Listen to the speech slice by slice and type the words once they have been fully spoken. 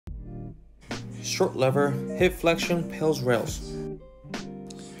short lever, hip flexion, Pails rails.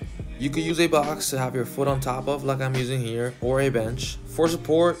 You could use a box to have your foot on top of like I'm using here, or a bench. For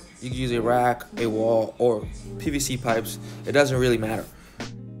support, you can use a rack, a wall, or PVC pipes. It doesn't really matter.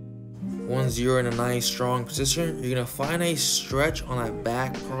 Once you're in a nice strong position, you're gonna find a stretch on that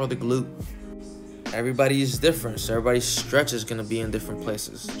back part of the glute. Everybody is different, so everybody's stretch is gonna be in different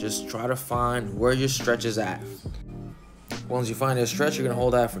places. Just try to find where your stretch is at. Once you find a stretch, you're gonna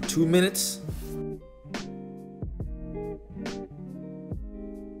hold that for 2 minutes.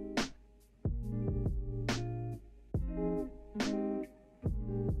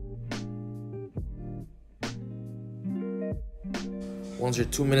 Once your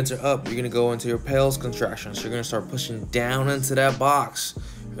 2 minutes are up, you're gonna go into your Pails contractions. You're gonna start pushing down into that box.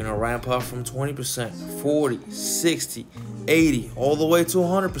 You're gonna ramp up from 20%, 40, 60, 80, all the way to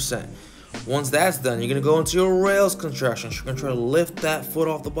 100%. Once that's done, you're gonna go into your rails contractions. You're gonna try to lift that foot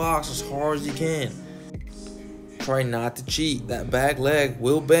off the box as hard as you can. Try not to cheat. That back leg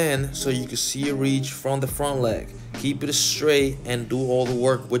will bend so you can see a reach from the front leg. Keep it straight and do all the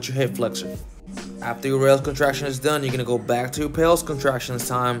work with your hip flexor. After your rails contraction is done, you're gonna go back to your Pails contractions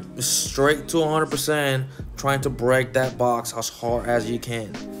time, straight to 100%, trying to break that box as hard as you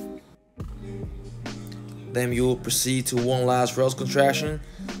can. Then you will proceed to one last rails contraction,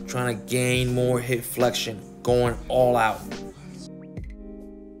 trying to gain more hip flexion, going all out.